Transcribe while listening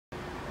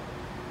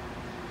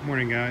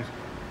Morning, guys.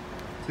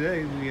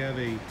 Today we have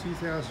a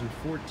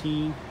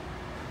 2014,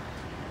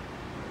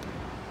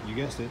 you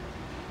guessed it,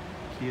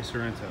 Kia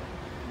Sorento.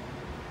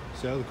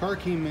 So the car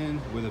came in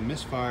with a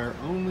misfire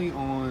only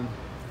on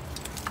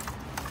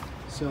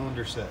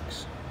cylinder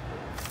 6.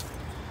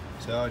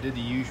 So I did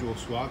the usual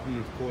swapping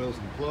of coils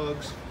and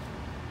plugs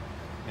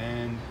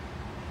and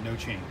no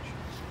change.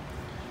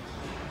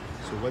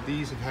 So what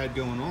these have had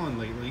going on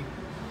lately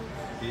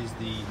is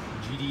the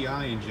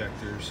GDI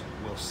injectors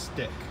will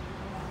stick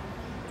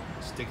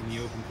in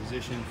the open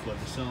position, flood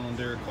the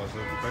cylinder, cause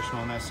low compression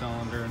on that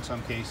cylinder in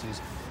some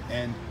cases,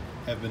 and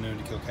have been known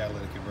to kill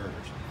catalytic converters.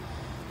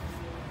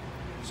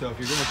 So if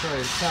you're going to try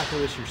to tackle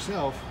this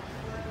yourself,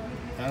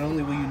 not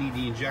only will you need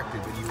the injector,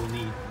 but you will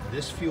need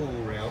this fuel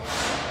rail.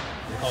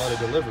 They call it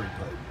a delivery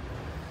pipe.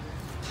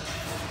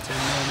 There's a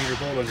 10mm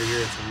bolt under here.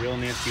 It's a real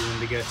nasty one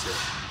to get to.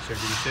 So if you're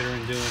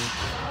considering doing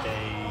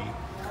a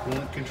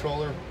coolant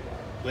controller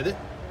with it,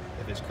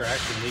 if it's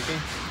cracked and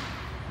leaking,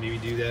 maybe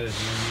do that as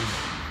one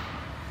unit.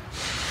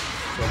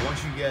 So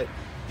once you get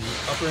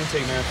the upper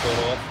intake manifold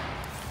off,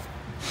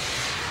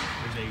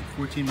 there's a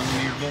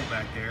 14mm bolt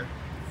back there,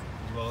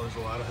 as well as a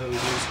lot of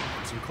hoses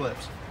and some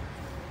clips.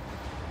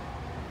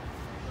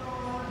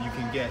 You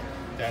can get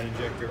that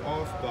injector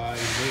off by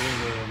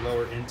removing the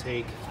lower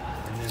intake,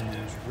 and then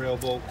there's rail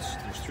bolts.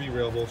 There's 3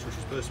 rail bolts which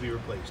are supposed to be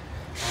replaced.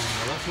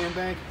 On the left-hand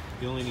bank,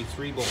 you only need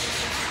 3 bolts.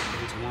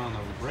 If it's one on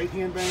the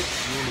right-hand bank,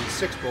 you only need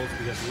 6 bolts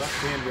because the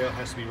left-hand rail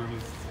has to be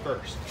removed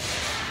first.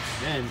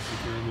 Then you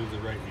can remove the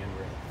right-hand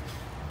rail.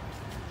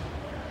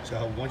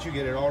 So once you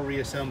get it all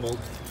reassembled,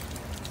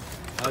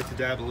 I like to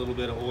dab a little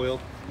bit of oil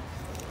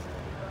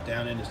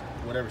down into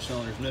whatever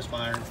cylinder's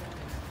misfiring,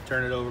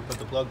 turn it over, put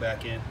the plug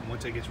back in, and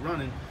once it gets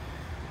running,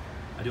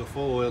 I do a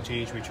full oil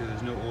change, make sure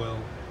there's no oil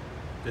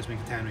that's been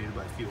contaminated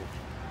by fuel.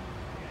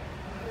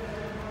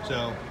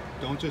 So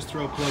don't just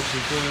throw plugs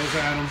and coils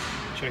at them,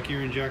 check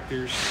your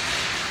injectors.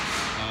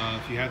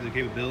 If you have the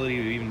capability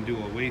to even do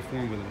a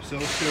waveform with an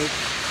oscilloscope,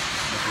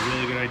 that's a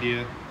really good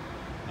idea.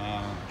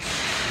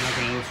 I'm not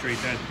going to illustrate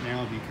that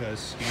now because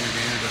Scanner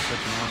Banner does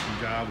such an awesome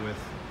job with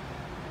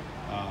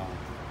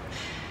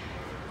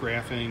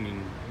graphing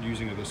and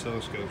using of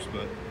oscilloscopes,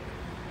 but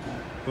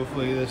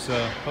hopefully this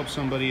helps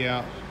somebody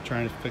out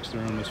trying to fix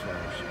their own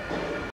misfires.